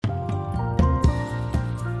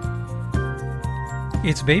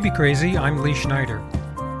It's Baby Crazy. I'm Lee Schneider.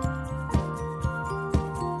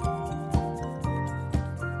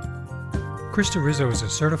 Krista Rizzo is a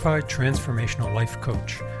certified transformational life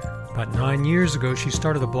coach. About 9 years ago, she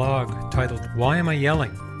started a blog titled Why Am I Yelling?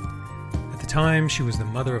 At the time, she was the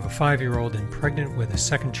mother of a 5-year-old and pregnant with a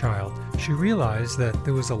second child. She realized that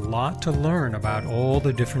there was a lot to learn about all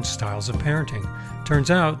the different styles of parenting. Turns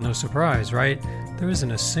out, no surprise, right? There isn't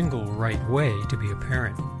a single right way to be a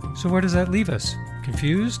parent. So where does that leave us?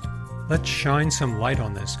 Confused? Let's shine some light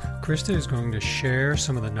on this. Krista is going to share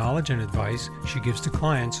some of the knowledge and advice she gives to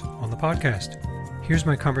clients on the podcast. Here's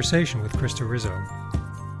my conversation with Krista Rizzo.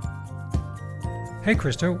 Hey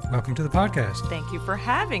Krista, welcome to the podcast. Thank you for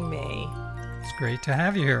having me. It's great to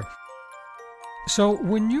have you here. So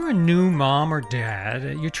when you're a new mom or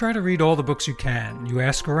dad, you try to read all the books you can. You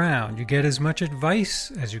ask around. You get as much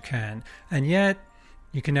advice as you can. And yet,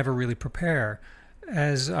 you can never really prepare.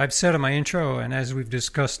 As I've said in my intro, and as we've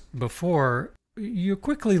discussed before, you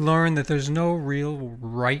quickly learn that there's no real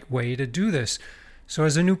right way to do this. So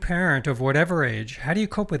as a new parent of whatever age, how do you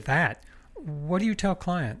cope with that? What do you tell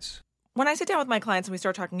clients? When I sit down with my clients and we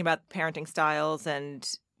start talking about parenting styles and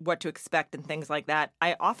what to expect and things like that,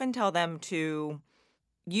 I often tell them to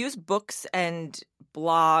use books and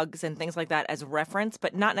blogs and things like that as reference,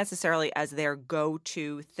 but not necessarily as their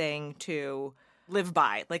go-to thing to live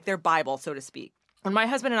by, like their Bible, so to speak. When my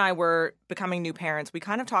husband and I were becoming new parents, we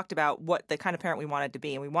kind of talked about what the kind of parent we wanted to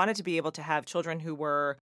be. And we wanted to be able to have children who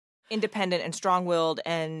were independent and strong-willed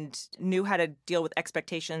and knew how to deal with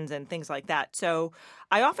expectations and things like that. So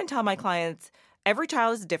I often tell my clients, every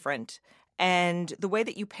child is different. And the way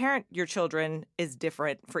that you parent your children is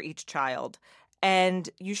different for each child. And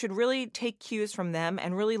you should really take cues from them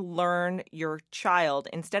and really learn your child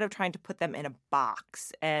instead of trying to put them in a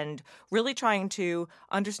box and really trying to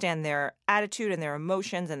understand their attitude and their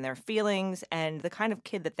emotions and their feelings and the kind of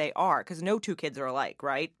kid that they are, because no two kids are alike,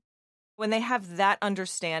 right? When they have that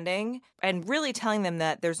understanding and really telling them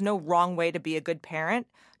that there's no wrong way to be a good parent,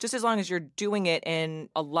 just as long as you're doing it in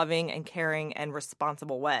a loving and caring and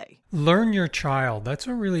responsible way. Learn your child. That's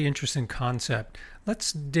a really interesting concept.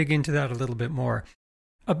 Let's dig into that a little bit more.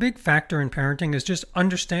 A big factor in parenting is just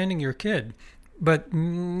understanding your kid. But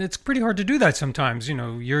it's pretty hard to do that sometimes. You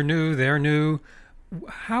know, you're new, they're new.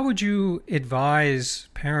 How would you advise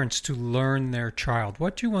parents to learn their child?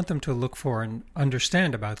 What do you want them to look for and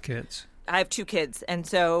understand about kids? I have 2 kids. And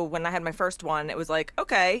so when I had my first one, it was like,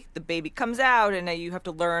 okay, the baby comes out and now you have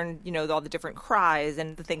to learn, all the different cries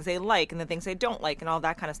and the things they like and the things they don't like and all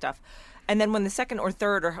that kind of stuff. And then when the second or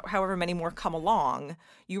third or however many more come along,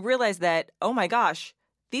 you realize that, oh my gosh,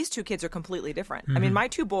 these 2 kids are completely different. Mm-hmm. I mean, my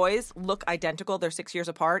 2 boys look identical. They're 6 years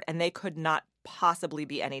apart, and they could not possibly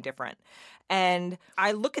be any different. And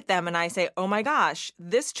I look at them and I say, oh my gosh,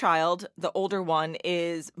 this child, the older one,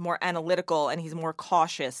 is more analytical and he's more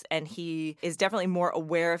cautious and he is definitely more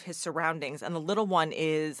aware of his surroundings. And the little one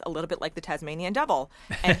is a little bit like the Tasmanian devil.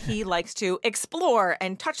 And he likes to explore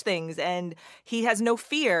and touch things and he has no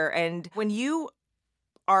fear. And when you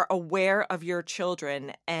are aware of your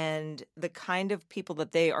children and the kind of people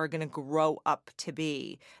that they are going to grow up to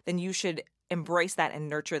be, then you should embrace that and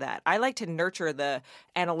nurture that. I like to nurture the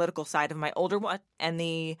analytical side of my older one and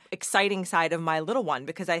the exciting side of my little one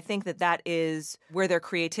because I think that that is where their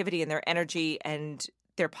creativity and their energy and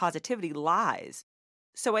their positivity lies.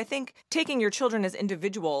 So I think taking your children as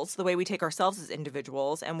individuals, the way we take ourselves as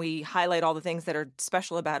individuals, and we highlight all the things that are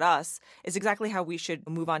special about us, is exactly how we should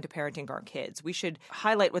move on to parenting our kids. We should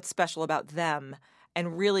highlight what's special about them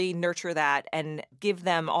and really nurture that and give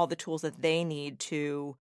them all the tools that they need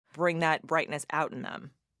to bring that brightness out in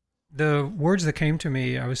them. The words that came to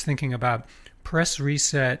me, I was thinking about press,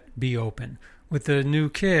 reset, be open. With the new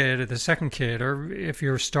kid, or the second kid, or if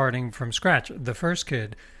you're starting from scratch, the first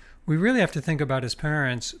kid, we really have to think about as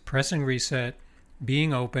parents, pressing reset,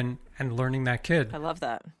 being open, and learning that kid. I love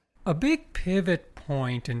that. A big pivot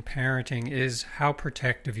point in parenting is how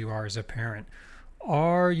protective you are as a parent.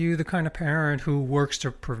 Are you the kind of parent who works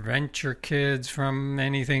to prevent your kids from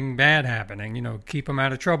anything bad happening, keep them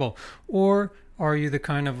out of trouble? Or are you the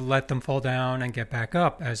kind of let them fall down and get back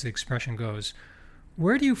up, as the expression goes?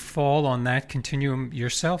 Where do you fall on that continuum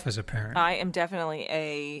yourself as a parent? I am definitely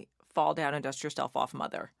a fall down and dust yourself off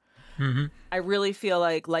mother. Mm-hmm. I really feel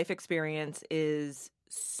like life experience is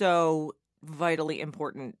so vitally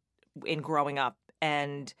important in growing up.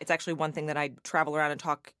 And it's actually one thing that I travel around and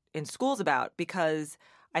talk in schools about because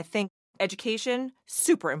I think education,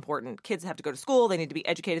 super important. Kids have to go to school. They need to be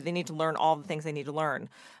educated. They need to learn all the things they need to learn.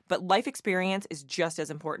 But life experience is just as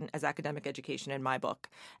important as academic education in my book.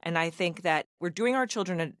 And I think that we're doing our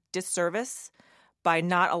children a disservice by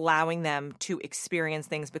not allowing them to experience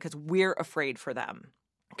things because we're afraid for them.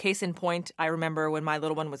 Case in point, I remember when my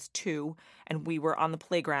little one was 2 and we were on the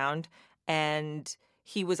playground and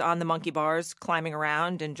he was on the monkey bars climbing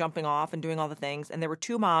around and jumping off and doing all the things. And there were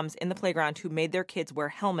 2 moms in the playground who made their kids wear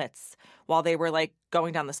helmets while they were like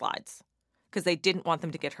going down the slides because they didn't want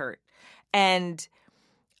them to get hurt. And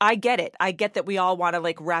I get it. I get that we all want to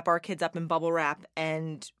like wrap our kids up in bubble wrap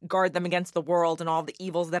and guard them against the world and all the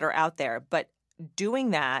evils that are out there. But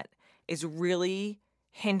doing that is really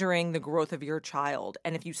hindering the growth of your child.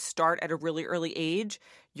 And if you start at a really early age,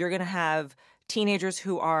 you're going to have teenagers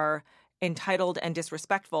who are entitled and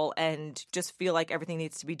disrespectful and just feel like everything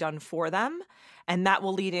needs to be done for them. And that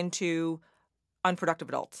will lead into unproductive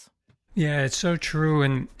adults. Yeah, it's so true.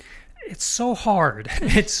 And it's so hard.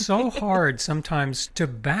 It's so hard sometimes to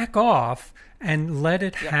back off and let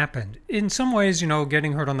it happen. In some ways,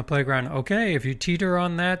 getting hurt on the playground, okay, if you teeter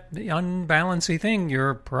on that unbalancy thing,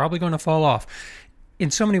 you're probably going to fall off. In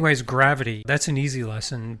so many ways, gravity, that's an easy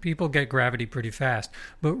lesson. People get gravity pretty fast.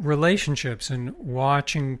 But relationships and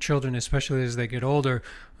watching children, especially as they get older,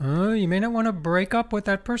 you may not want to break up with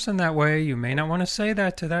that person that way. You may not want to say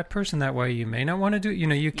that to that person that way. You may not want to do,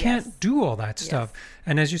 you can't do all that stuff.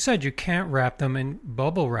 And as you said, you can't wrap them in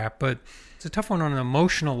bubble wrap, but it's a tough one on an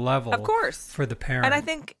emotional level. Of course. For the parent. And I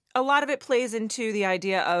think a lot of it plays into the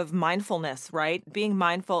idea of mindfulness, right? Being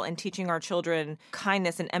mindful and teaching our children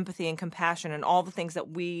kindness and empathy and compassion and all the things that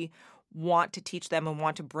we want to teach them and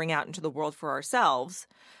want to bring out into the world for ourselves,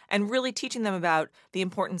 and really teaching them about the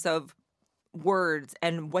importance of words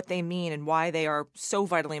and what they mean and why they are so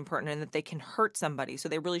vitally important and that they can hurt somebody. So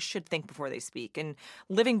they really should think before they speak. And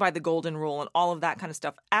living by the golden rule and all of that kind of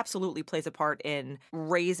stuff absolutely plays a part in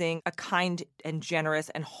raising a kind and generous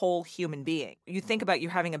and whole human being. You think about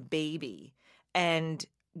you're having a baby, and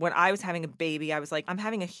when I was having a baby, I was like, I'm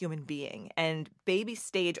having a human being, and baby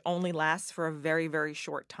stage only lasts for a very, very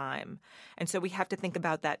short time. And so we have to think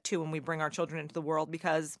about that too when we bring our children into the world,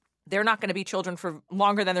 because they're not going to be children for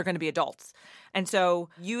longer than they're going to be adults. And so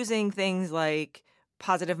using things like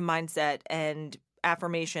positive mindset and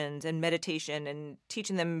affirmations and meditation and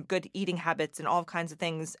teaching them good eating habits and all kinds of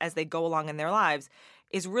things as they go along in their lives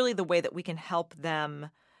is really the way that we can help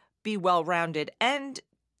them be well-rounded and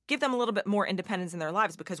give them a little bit more independence in their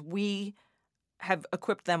lives, because we have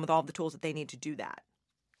equipped them with all the tools that they need to do that.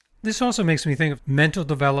 This also makes me think of mental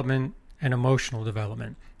development and emotional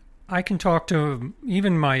development. I can talk to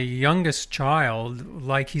even my youngest child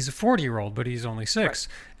like he's a 40-year-old, but he's only 6.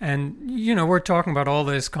 Right. And, we're talking about all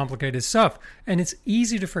this complicated stuff. And it's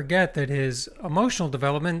easy to forget that his emotional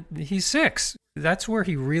development, he's 6. That's where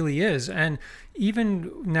he really is. And even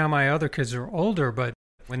now my other kids are older, but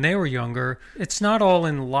when they were younger, it's not all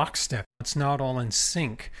in lockstep. It's not all in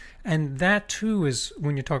sync. And that, too, is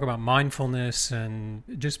when you talk about mindfulness and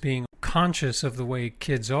just being conscious of the way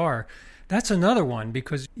kids are. That's another one,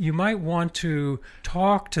 because you might want to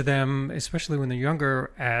talk to them, especially when they're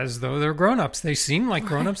younger, as though they're grown-ups. They seem like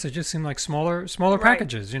grown-ups. They just seem like smaller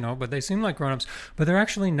packages, but they seem like grown-ups. But they're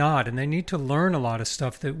actually not, and they need to learn a lot of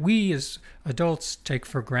stuff that we as adults take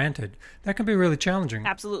for granted. That can be really challenging.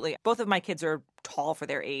 Absolutely. Both of my kids are tall for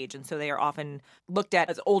their age, and so they are often looked at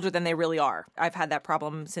as older than they really are. I've had that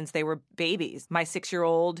problem since they were babies. My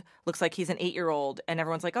 6-year-old looks like he's an 8-year-old, and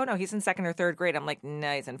everyone's like, oh no, he's in 2nd or 3rd grade. I'm like,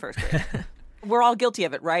 no, he's in 1st grade. We're all guilty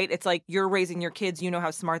of it, right? It's like you're raising your kids, you know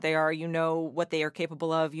how smart they are, you know what they are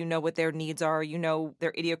capable of, you know what their needs are, you know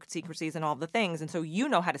their idiosyncrasies and all the things, and so you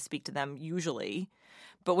know how to speak to them usually.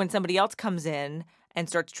 But when somebody else comes in and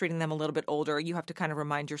starts treating them a little bit older, you have to kind of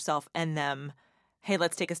remind yourself and them, hey,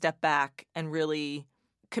 let's take a step back and really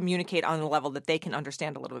communicate on a level that they can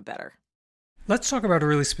understand a little bit better. Let's talk about a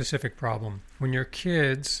really specific problem. When your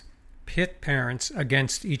kids pit parents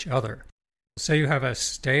against each other. Say you have a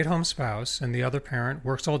stay-at-home spouse and the other parent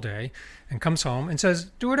works all day and comes home and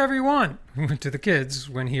says, do whatever you want to the kids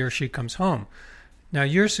when he or she comes home. Now,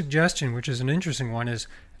 your suggestion, which is an interesting one, is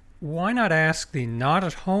why not ask the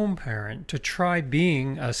not-at-home parent to try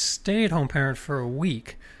being a stay-at-home parent for a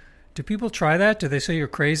week? Do people try that? Do they say you're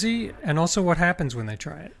crazy? And also, what happens when they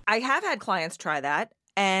try it? I have had clients try that,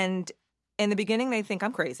 and in the beginning, they think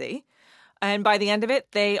I'm crazy. And by the end of it,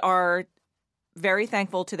 they are very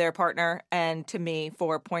thankful to their partner and to me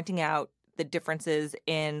for pointing out the differences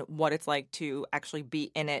in what it's like to actually be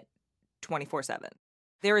in it 24/7.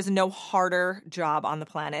 There is no harder job on the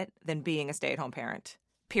planet than being a stay-at-home parent,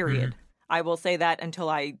 period. Mm-hmm. I will say that until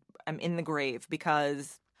I am in the grave,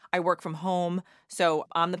 because I work from home, so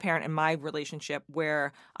I'm the parent in my relationship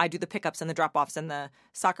where I do the pickups and the drop-offs and the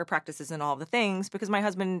soccer practices and all the things, because my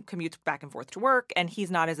husband commutes back and forth to work and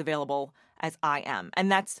he's not as available as I am.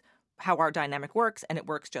 And that's how our dynamic works, and it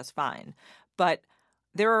works just fine. But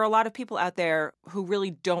there are a lot of people out there who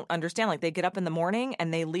really don't understand. Like, they get up in the morning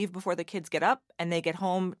and they leave before the kids get up, and they get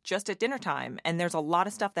home just at dinner time. And there's a lot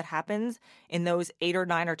of stuff that happens in those 8 or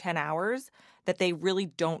 9 or 10 hours that they really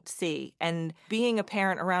don't see. And being a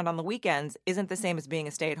parent around on the weekends isn't the same as being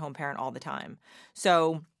a stay-at-home parent all the time.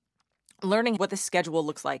 So learning what the schedule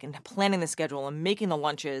looks like and planning the schedule and making the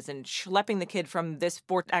lunches and schlepping the kid from this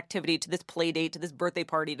sport activity to this play date to this birthday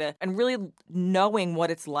party and really knowing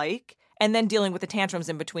what it's like, and then dealing with the tantrums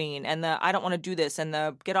in between and the I don't want to do this and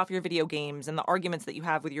the get off your video games and the arguments that you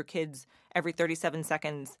have with your kids every 37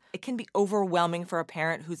 seconds. It can be overwhelming for a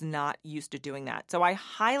parent who's not used to doing that. So I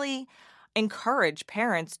highly encourage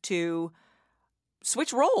parents to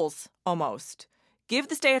switch roles almost. Give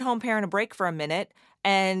the stay-at-home parent a break for a minute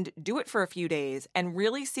and do it for a few days and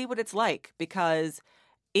really see what it's like, because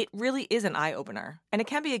it really is an eye-opener and it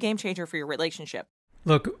can be a game changer for your relationship.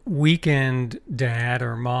 Look, weekend dad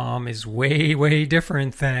or mom is way, way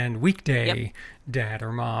different than weekday dad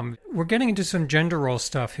or mom. We're getting into some gender role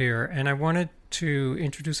stuff here, and I wanted to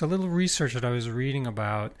introduce a little research that I was reading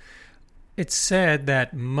about. It said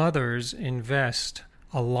that mothers invest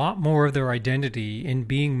a lot more of their identity in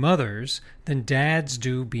being mothers than dads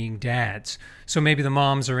do being dads. So maybe the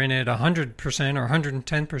moms are in it 100% or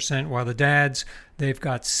 110%, while the dads, they've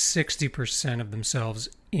got 60% of themselves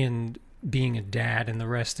in being a dad, and the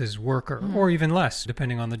rest is worker, or even less,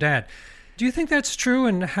 depending on the dad. Do you think that's true,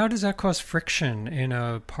 and how does that cause friction in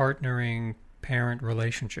a partnering parent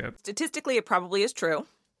relationship? Statistically, it probably is true.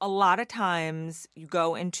 A lot of times you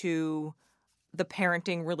go into the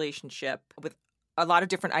parenting relationship with a lot of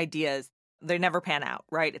different ideas. They never pan out,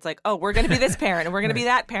 right? It's like, oh, we're going to be this parent, and we're going to be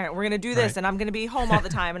that parent. We're going to do this, and I'm going to be home all the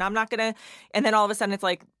time, and I'm not going to... And then all of a sudden, it's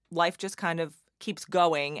like life just kind of keeps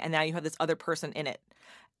going, and now you have this other person in it.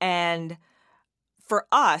 And for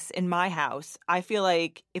us, in my house, I feel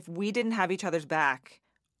like if we didn't have each other's back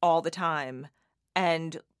all the time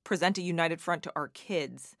and present a united front to our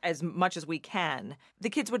kids as much as we can, the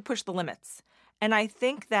kids would push the limits. And I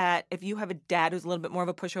think that if you have a dad who's a little bit more of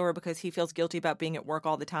a pushover because he feels guilty about being at work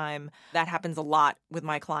all the time, that happens a lot with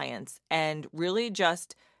my clients. And really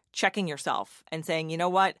just checking yourself and saying, you know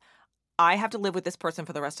what? I have to live with this person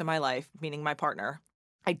for the rest of my life, meaning my partner.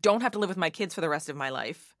 I don't have to live with my kids for the rest of my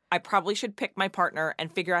life. I probably should pick my partner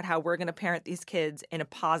and figure out how we're going to parent these kids in a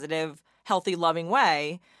positive, healthy, loving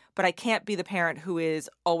way. But I can't be the parent who is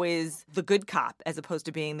always the good cop as opposed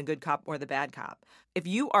to being the good cop or the bad cop. If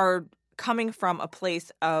you are coming from a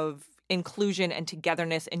place of inclusion and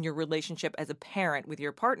togetherness in your relationship as a parent with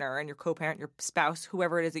your partner and your co-parent, your spouse,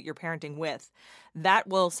 whoever it is that you're parenting with, that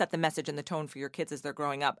will set the message and the tone for your kids as they're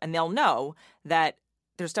growing up. And they'll know that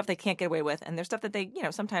there's stuff they can't get away with, and there's stuff that they,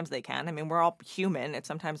 sometimes they can. I mean, we're all human. It's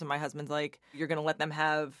sometimes when my husband's like, you're going to let them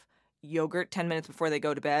have yogurt 10 minutes before they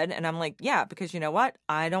go to bed. And I'm like, yeah, because you know what?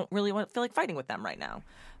 I don't really feel like fighting with them right now.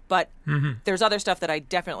 But there's other stuff that I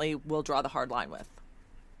definitely will draw the hard line with.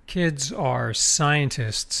 Kids are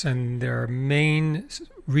scientists, and their main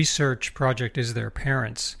research project is their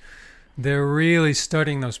parents. They're really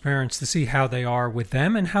studying those parents to see how they are with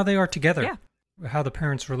them and how they are together, how the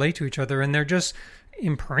parents relate to each other, and they're just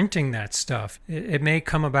imprinting that stuff. It may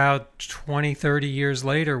come about 20, 30 years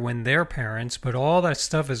later when they're parents, but all that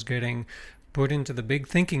stuff is getting put into the big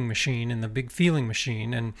thinking machine and the big feeling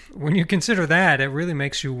machine. And when you consider that, it really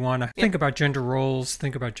makes you want to think about gender roles,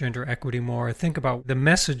 think about gender equity more, think about the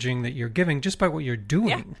messaging that you're giving just by what you're doing.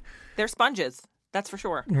 Yeah. They're sponges, that's for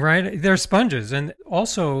sure. Right? They're sponges. And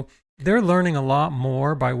also, they're learning a lot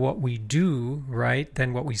more by what we do, right,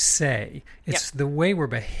 than what we say. It's the way we're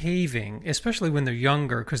behaving, especially when they're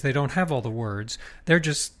younger, because they don't have all the words. They're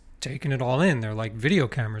just taking it all in. They're like video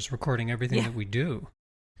cameras recording everything that we do.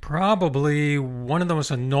 Probably one of the most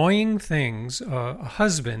annoying things a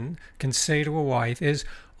husband can say to a wife is,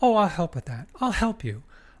 oh, I'll help with that. I'll help you.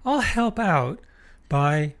 I'll help out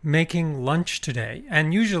by making lunch today.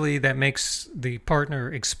 And usually that makes the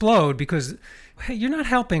partner explode because, hey, you're not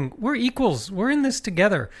helping. We're equals. We're in this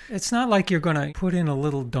together. It's not like you're going to put in a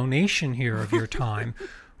little donation here of your time.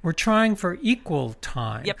 We're trying for equal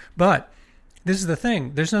time. Yep. But this is the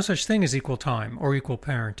thing. There's no such thing as equal time or equal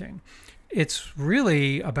parenting. It's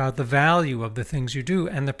really about the value of the things you do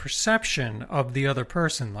and the perception of the other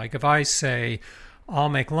person. Like if I say, I'll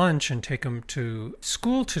make lunch and take them to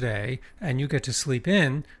school today and you get to sleep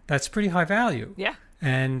in, that's pretty high value. Yeah.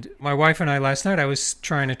 And my wife and I last night, I was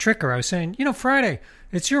trying to trick her. I was saying, Friday,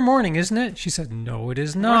 it's your morning, isn't it? She said, no, it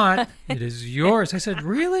is not. It is yours. I said,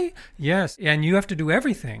 really? Yes. And you have to do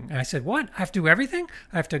everything. And I said, what? I have to do everything?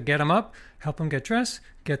 I have to get them up, help them get dressed,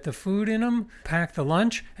 get the food in them, pack the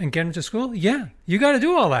lunch, and get them to school? Yeah, you got to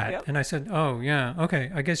do all that. Yep. And I said, oh, yeah,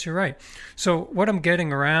 okay, I guess you're right. So what I'm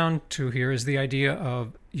getting around to here is the idea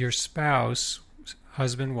of your spouse,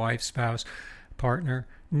 husband, wife, spouse, partner,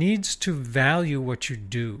 needs to value what you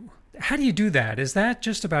do. How do you do that? Is that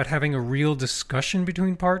just about having a real discussion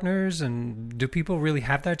between partners? And do people really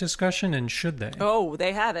have that discussion, and should they? Oh,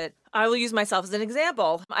 they have it. I will use myself as an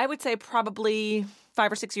example. I would say probably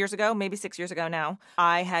 5 or 6 years ago, maybe 6 years ago now,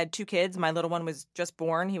 I had 2 kids. My little one was just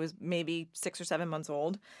born. He was maybe 6 or 7 months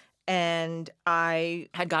old. And I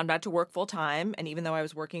had gone back to work full time. And even though I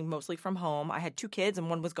was working mostly from home, I had 2 kids and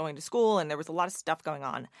one was going to school and there was a lot of stuff going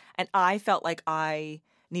on. And I felt like I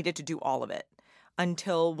needed to do all of it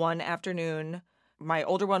until one afternoon, my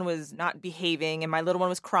older one was not behaving and my little one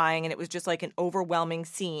was crying. And it was just like an overwhelming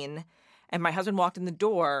scene. And my husband walked in the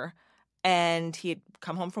door and he had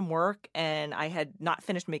come home from work and I had not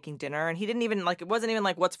finished making dinner. And he didn't even it wasn't even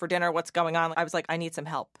like, what's for dinner? What's going on? I was like, I need some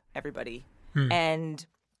help, everybody. And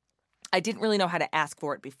I didn't really know how to ask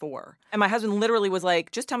for it before. And my husband literally was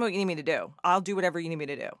like, just tell me what you need me to do. I'll do whatever you need me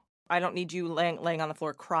to do. I don't need you laying on the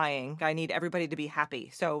floor crying. I need everybody to be happy.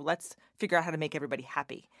 So let's figure out how to make everybody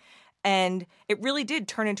happy. And it really did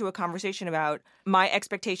turn into a conversation about my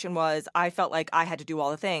expectation was I felt like I had to do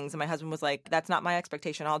all the things. And my husband was like, that's not my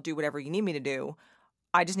expectation. I'll do whatever you need me to do.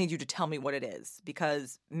 I just need you to tell me what it is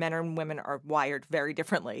because men and women are wired very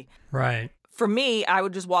differently. Right. For me, I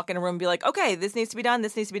would just walk in a room and be like, okay, this needs to be done.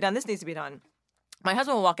 This needs to be done. This needs to be done. My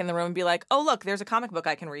husband will walk in the room and be like, oh, look, there's a comic book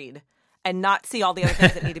I can read and not see all the other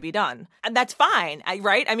things that need to be done. And that's fine,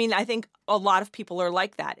 right? I mean, I think a lot of people are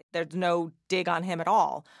like that. There's no dig on him at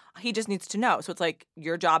all. He just needs to know. So it's like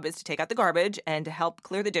your job is to take out the garbage and to help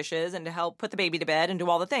clear the dishes and to help put the baby to bed and do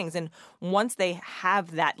all the things. And once they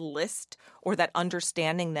have that list or that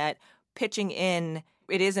understanding that pitching in,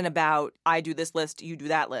 it isn't about I do this list, you do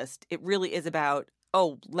that list. It really is about,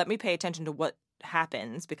 oh, let me pay attention to what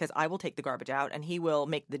happens because I will take the garbage out and he will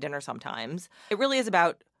make the dinner sometimes. It really is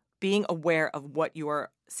about being aware of what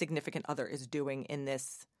your significant other is doing in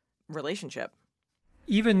this relationship.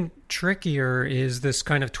 Even trickier is this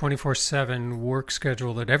kind of 24/7 work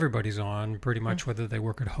schedule that everybody's on, pretty much whether they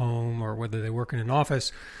work at home or whether they work in an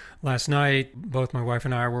office. Last night, both my wife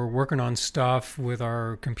and I were working on stuff with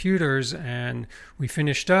our computers and we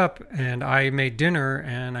finished up and I made dinner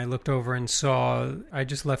and I looked over and saw I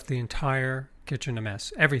just left the entire kitchen a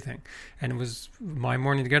mess, everything. And it was my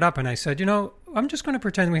morning to get up and I said, I'm just going to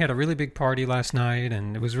pretend we had a really big party last night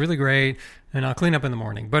and it was really great and I'll clean up in the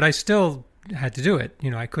morning. But I still had to do it.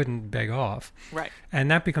 I couldn't beg off. Right. And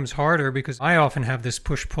that becomes harder because I often have this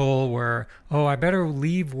push-pull where, I better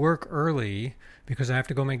leave work early because I have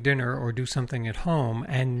to go make dinner or do something at home.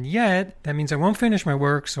 And yet, that means I won't finish my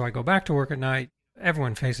work, so I go back to work at night.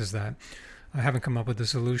 Everyone faces that. I haven't come up with a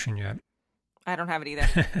solution yet. I don't have it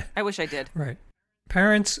either. I wish I did. Right.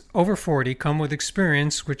 Parents over 40 come with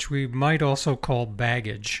experience, which we might also call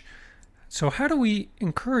baggage. So how do we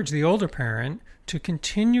encourage the older parent to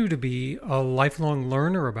continue to be a lifelong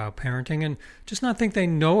learner about parenting and just not think they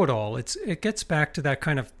know it all? It gets back to that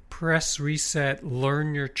kind of press reset,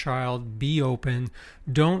 learn your child, be open.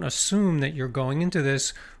 Don't assume that you're going into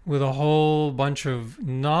this with a whole bunch of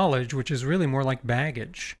knowledge, which is really more like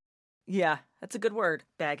baggage. Yeah, that's a good word,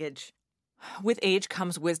 baggage. With age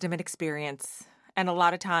comes wisdom and experience. And a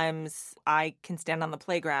lot of times I can stand on the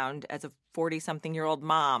playground as a 40-something-year-old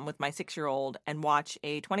mom with my 6-year-old and watch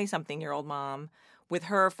a 20-something-year-old mom with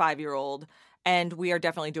her 5-year-old, and we are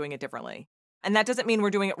definitely doing it differently. And that doesn't mean we're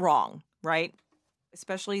doing it wrong, right?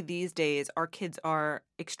 Especially these days, our kids are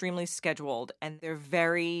extremely scheduled and they're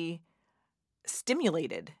very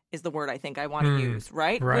stimulated is the word I think I want to use,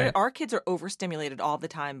 right? Right. Our kids are overstimulated all the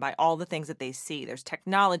time by all the things that they see. There's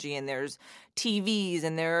technology and there's TVs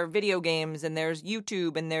and there are video games and there's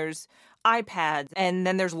YouTube and there's iPads and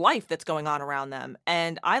then there's life that's going on around them.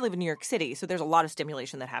 And I live in New York City, so there's a lot of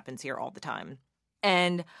stimulation that happens here all the time.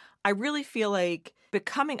 And I really feel like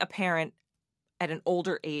becoming a parent at an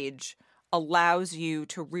older age allows you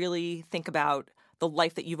to really think about the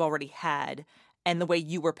life that you've already had and the way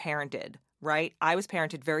you were parented. Right? I was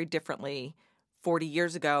parented very differently 40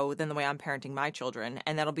 years ago than the way I'm parenting my children.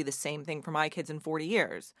 And that'll be the same thing for my kids in 40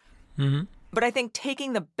 years. Mm-hmm. But I think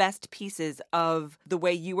taking the best pieces of the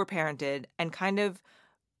way you were parented and kind of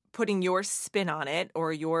putting your spin on it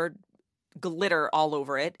or your glitter all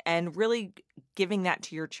over it and really giving that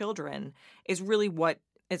to your children is really what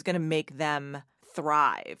is going to make them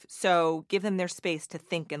thrive. So give them their space to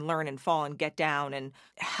think and learn and fall and get down and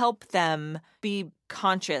help them be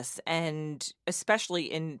conscious. And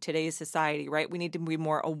especially in today's society, right? We need to be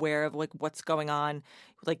more aware of like what's going on.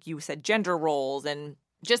 Like you said, gender roles and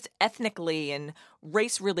just ethnically and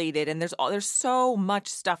race related. And there's so much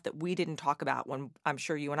stuff that we didn't talk about when I'm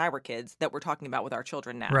sure you and I were kids that we're talking about with our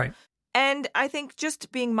children now. Right. And I think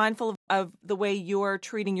just being mindful of the way you're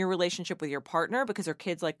treating your relationship with your partner, because our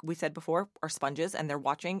kids, like we said before, are sponges and they're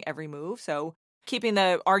watching every move. So keeping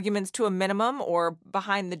the arguments to a minimum or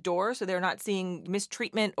behind the door so they're not seeing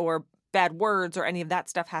mistreatment or bad words or any of that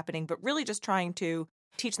stuff happening, but really just trying to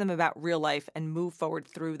teach them about real life and move forward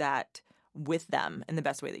through that with them in the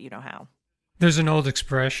best way that you know how. There's an old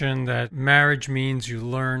expression that marriage means you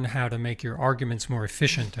learn how to make your arguments more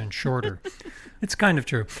efficient and shorter. It's kind of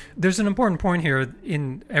true. There's an important point here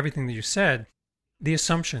in everything that you said, the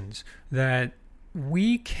assumptions that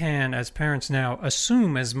we can, as parents now,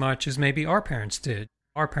 assume as much as maybe our parents did.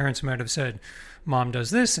 Our parents might have said, Mom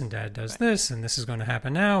does this and Dad does this, and this is going to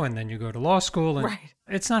happen now, and then you go to law school. And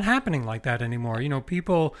It's not happening like that anymore. You know,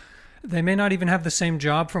 people... They may not even have the same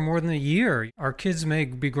job for more than a year. Our kids may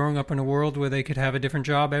be growing up in a world where they could have a different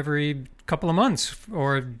job every couple of months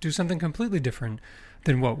or do something completely different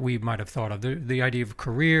than what we might have thought of. The idea of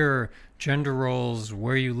career, gender roles,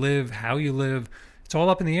 where you live, how you live, it's all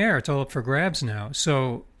up in the air. It's all up for grabs now.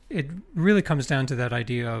 So it really comes down to that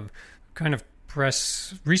idea of kind of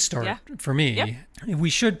press restart for me. Yep. We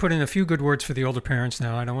should put in a few good words for the older parents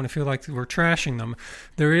now. I don't want to feel like we're trashing them.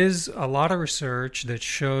 There is a lot of research that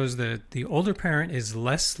shows that the older parent is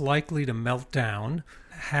less likely to melt down,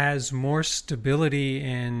 has more stability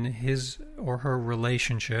in his or her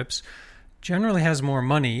relationships, generally has more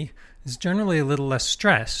money, is generally a little less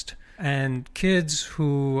stressed. And kids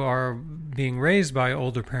who are being raised by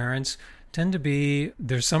older parents tend to be,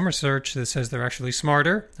 there's some research that says they're actually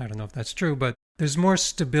smarter. I don't know if that's true, but there's more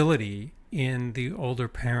stability in the older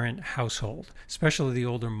parent household, especially the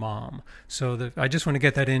older mom. So I just want to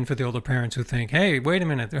get that in for the older parents who think, hey, wait a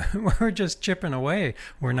minute, we're just chipping away.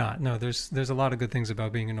 We're not. No, there's a lot of good things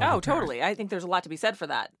about being an older parent. Oh, totally. I think there's a lot to be said for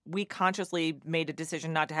that. We consciously made a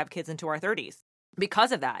decision not to have kids into our 30s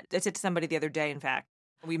because of that. I said to somebody the other day, in fact,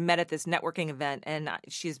 we met at this networking event, and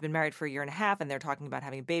she's been married for a year and a half, and they're talking about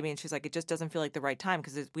having a baby, and she's like, it just doesn't feel like the right time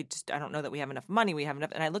because I don't know that we have enough money. We have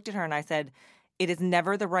enough. And I looked at her and I said, it is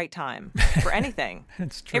never the right time for anything.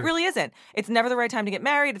 It's true. It really isn't. It's never the right time to get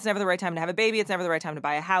married. It's never the right time to have a baby. It's never the right time to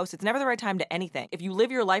buy a house. It's never the right time to anything. If you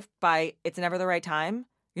live your life by it's never the right time,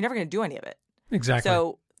 you're never going to do any of it. Exactly.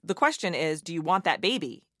 So the question is, do you want that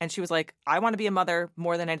baby? And she was like, I want to be a mother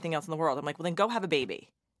more than anything else in the world. I'm like, well, then go have a baby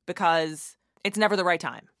because it's never the right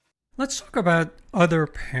time. Let's talk about other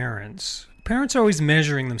parents. Parents are always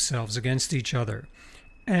measuring themselves against each other.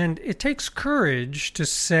 And it takes courage to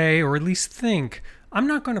say, or at least think, I'm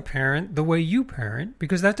not going to parent the way you parent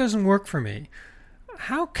because that doesn't work for me.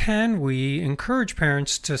 How can we encourage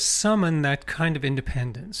parents to summon that kind of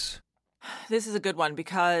independence? This is a good one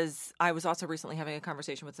because I was also recently having a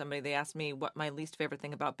conversation with somebody. They asked me what my least favorite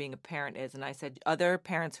thing about being a parent is. And I said, other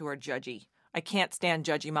parents who are judgy. I can't stand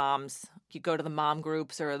judgy moms. You go to the mom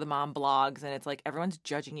groups or the mom blogs, and it's like everyone's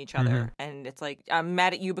judging each other. Mm-hmm. And it's like, I'm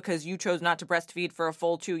mad at you because you chose not to breastfeed for a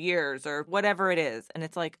full 2 years or whatever it is. And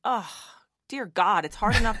it's like, oh, dear God, it's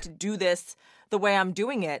hard enough to do this the way I'm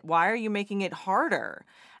doing it. Why are you making it harder?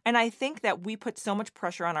 And I think that we put so much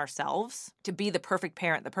pressure on ourselves to be the perfect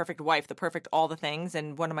parent, the perfect wife, the perfect all the things.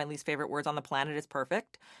 And one of my least favorite words on the planet is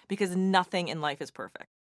perfect because nothing in life is perfect.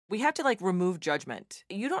 We have to remove judgment.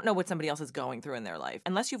 You don't know what somebody else is going through in their life.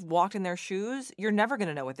 Unless you've walked in their shoes, you're never going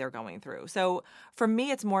to know what they're going through. So for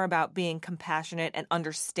me, it's more about being compassionate and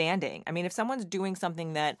understanding. I mean, if someone's doing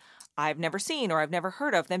something that I've never seen or I've never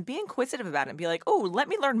heard of, then be inquisitive about it and be like, oh, let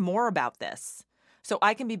me learn more about this so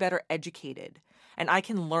I can be better educated and I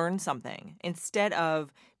can learn something instead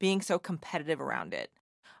of being so competitive around it.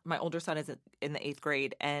 My older son is in the 8th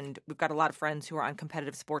grade, and we've got a lot of friends who are on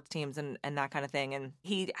competitive sports teams and that kind of thing. And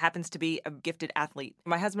he happens to be a gifted athlete.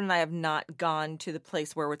 My husband and I have not gone to the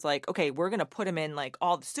place where it's like, okay, we're going to put him in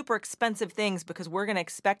all the super expensive things because we're going to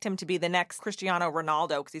expect him to be the next Cristiano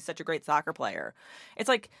Ronaldo because he's such a great soccer player. It's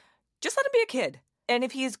like, just let him be a kid. And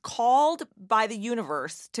if he's called by the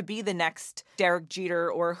universe to be the next Derek Jeter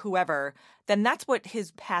or whoever, then that's what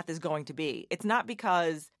his path is going to be. It's not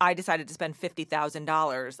because I decided to spend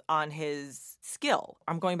 $50,000 on his skill.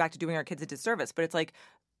 I'm going back to doing our kids a disservice, but it's like,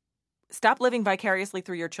 stop living vicariously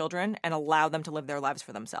through your children and allow them to live their lives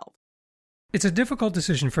for themselves. It's a difficult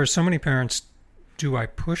decision for so many parents. Do I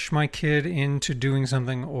push my kid into doing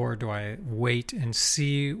something or do I wait and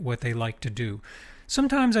see what they like to do?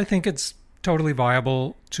 Sometimes I think it's totally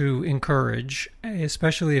viable to encourage,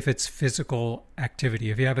 especially if it's physical activity.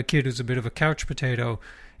 If you have a kid who's a bit of a couch potato,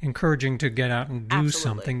 encouraging to get out and do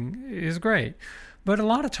something is great. But a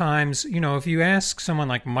lot of times, if you ask someone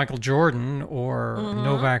like Michael Jordan or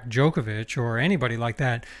Novak Djokovic or anybody like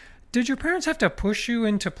that, did your parents have to push you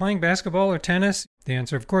into playing basketball or tennis? The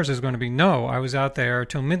answer, of course, is going to be no. I was out there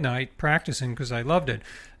till midnight practicing because I loved it.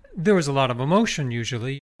 There was a lot of emotion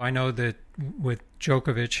usually. I know that with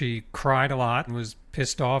Djokovic, he cried a lot and was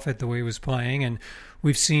pissed off at the way he was playing. And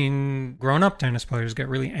we've seen grown-up tennis players get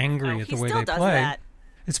really angry at the way they play. That.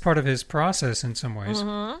 It's part of his process in some ways.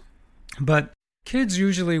 But kids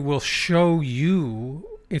usually will show you,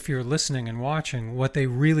 if you're listening and watching, what they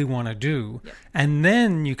really want to do. Yep. And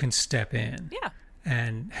then you can step in. Yeah.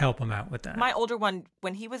 And help him out with that. My older one,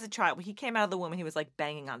 when he was a child, when he came out of the womb and he was like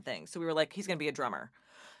banging on things. So we were like, he's going to be a drummer.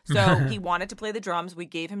 So he wanted to play the drums. We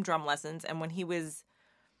gave him drum lessons. And when he was,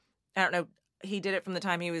 I don't know, he did it from the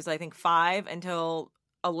time he was, I think, 5 until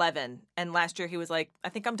 11. And last year he was like, I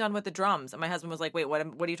think I'm done with the drums. And my husband was like, wait, what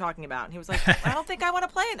are you talking about? And he was like, I don't think I want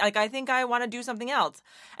to play it. Like, I think I want to do something else.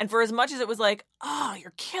 And for as much as it was like, oh,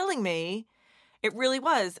 you're killing me, it really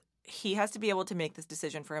was. He has to be able to make this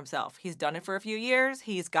decision for himself. He's done it for a few years.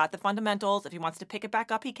 He's got the fundamentals. If he wants to pick it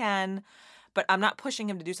back up, he can. But I'm not pushing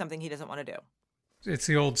him to do something he doesn't want to do. It's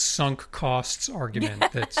the old sunk costs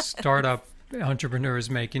argument that startup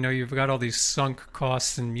entrepreneurs make. You've got all these sunk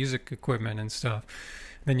costs in music equipment and stuff.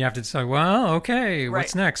 Then you have to decide, well, okay,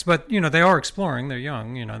 what's next? But, they are exploring. They're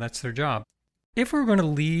young. That's their job. If we're going to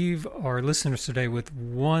leave our listeners today with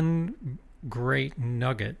one great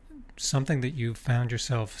nugget, something that you found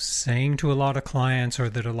yourself saying to a lot of clients or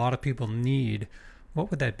that a lot of people need,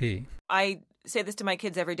 what would that be? I say this to my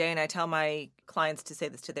kids every day, and I tell my clients to say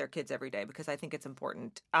this to their kids every day because I think it's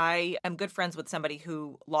important. I am good friends with somebody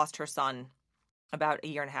who lost her son about a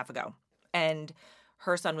year and a half ago. And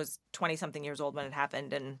her son was 20-something years old when it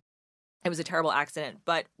happened, and it was a terrible accident.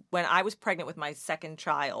 But when I was pregnant with my second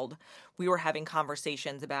child, we were having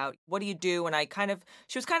conversations about what do you do? And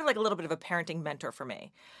she was kind of like a little bit of a parenting mentor for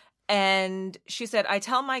me. And she said, I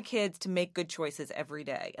tell my kids to make good choices every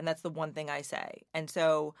day. And that's the one thing I say. And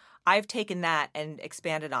so I've taken that and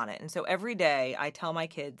expanded on it. And so every day I tell my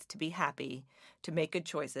kids to be happy, to make good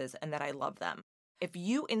choices, and that I love them. If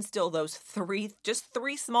you instill those three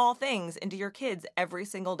small things into your kids every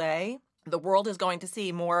single day, the world is going to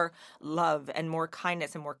see more love and more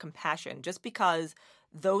kindness and more compassion just because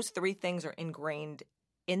those 3 things are ingrained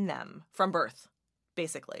in them from birth,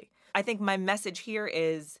 basically. I think my message here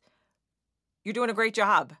is you're doing a great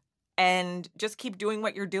job and just keep doing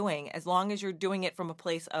what you're doing as long as you're doing it from a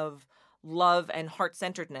place of love and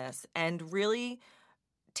heart-centeredness, and really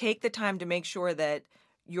take the time to make sure that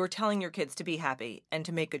you're telling your kids to be happy and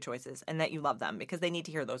to make good choices and that you love them because they need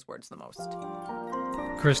to hear those words the most.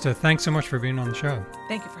 Krista, thanks so much for being on the show.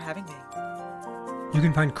 Thank you for having me. You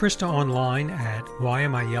can find Krista online at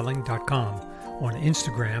whyamiyelling.com, on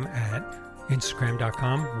Instagram at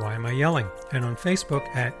Instagram.com, Why Am I Yelling? And on Facebook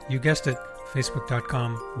at, you guessed it,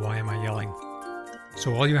 Facebook.com, Why Am I Yelling?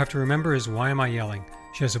 So all you have to remember is Why Am I Yelling?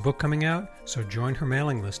 She has a book coming out, so join her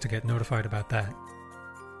mailing list to get notified about that.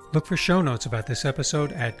 Look for show notes about this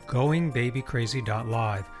episode at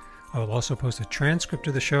goingbabycrazy.live. I will also post a transcript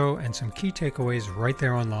of the show and some key takeaways right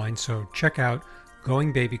there online, so check out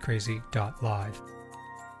goingbabycrazy.live.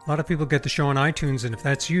 A lot of people get the show on iTunes, and if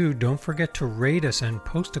that's you, don't forget to rate us and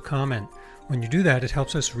post a comment. When you do that, it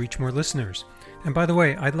helps us reach more listeners. And by the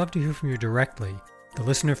way, I'd love to hear from you directly. The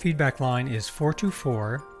listener feedback line is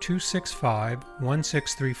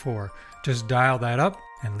 424-265-1634. Just dial that up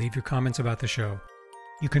and leave your comments about the show.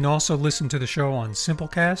 You can also listen to the show on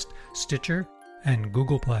Simplecast, Stitcher, and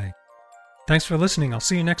Google Play. Thanks for listening. I'll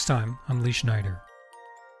see you next time. I'm Lee Schneider.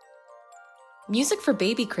 Music for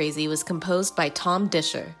Baby Crazy was composed by Tom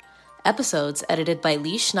Disher. Episodes edited by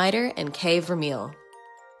Lee Schneider and Kay Vermeil.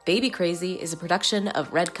 Baby Crazy is a production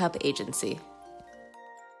of Red Cup Agency.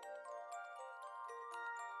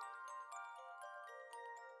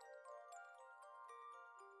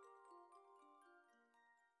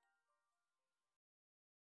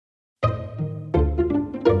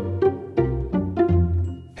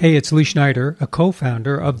 Hey, it's Lee Schneider, a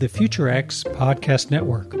co-founder of the FutureX Podcast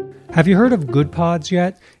Network. Have you heard of Good Pods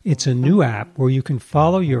yet? It's a new app where you can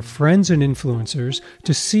follow your friends and influencers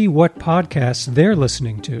to see what podcasts they're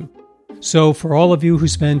listening to. So for all of you who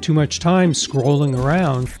spend too much time scrolling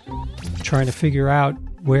around, trying to figure out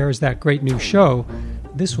where is that great new show,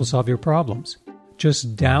 this will solve your problems.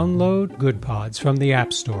 Just download Good Pods from the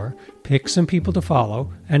App Store, pick some people to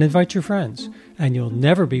follow, and invite your friends. And you'll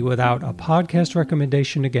never be without a podcast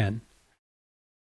recommendation again.